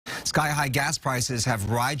Sky-high gas prices have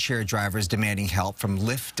rideshare drivers demanding help from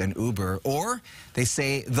Lyft and Uber, or they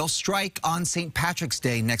say they'll strike on St. Patrick's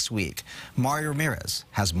Day next week. Mario Ramirez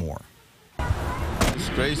has more. It's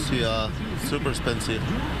crazy, super expensive.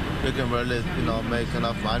 You can barely, make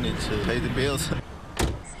enough money to pay the bills.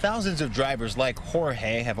 Thousands of drivers like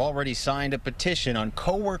Jorge have already signed a petition on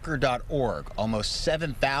coworker.org. Almost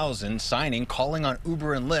 7,000 signing, calling on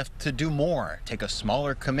Uber and Lyft to do more, take a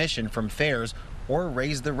smaller commission from fares, or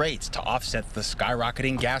raise the rates to offset the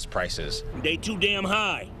skyrocketing gas prices. They too damn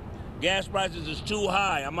high. Gas prices is too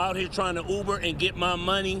high. I'm out here trying to Uber and get my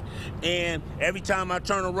money, and every time I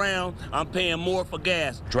turn around, I'm paying more for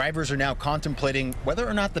gas. Drivers are now contemplating whether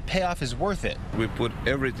or not the payoff is worth it. We put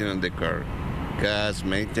everything on the car. Gas,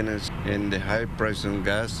 maintenance, and the high price on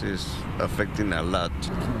gas is affecting a lot.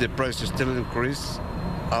 The price is still increased.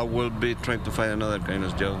 I will be trying to find another kind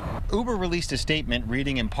of job. Uber released a statement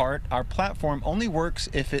reading in part, "Our platform only works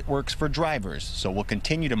if it works for drivers, so we'll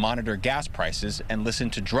continue to monitor gas prices and listen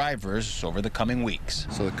to drivers over the coming weeks."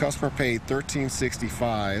 So the customer paid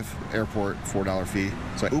 $13.65 airport $4 fee.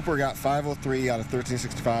 So Uber got $503 out of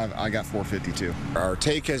 $13.65. I got $452. Our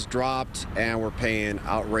take has dropped, and we're paying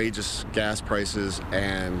outrageous gas prices,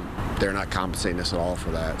 and they're not compensating us at all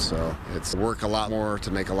for that. So it's work a lot more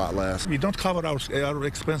to make a lot less. We don't cover our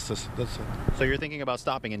expenses. That's it. So you're thinking about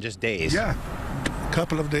stopping in just days? Yeah, a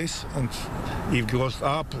couple of days, and if it goes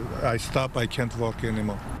up, I stop. I can't walk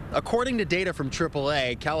anymore. According to data from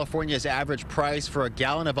AAA, California's average price for a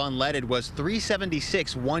gallon of unleaded was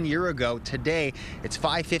 $3.76 1 year ago. Today, it's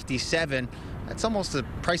 $5.57. That's almost a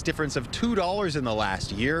price difference of $2 in the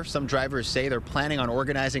last year. Some drivers say they're planning on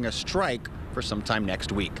organizing a strike for sometime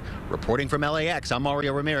next week. Reporting from LAX, I'm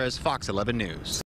Mario Ramirez, Fox 11 News.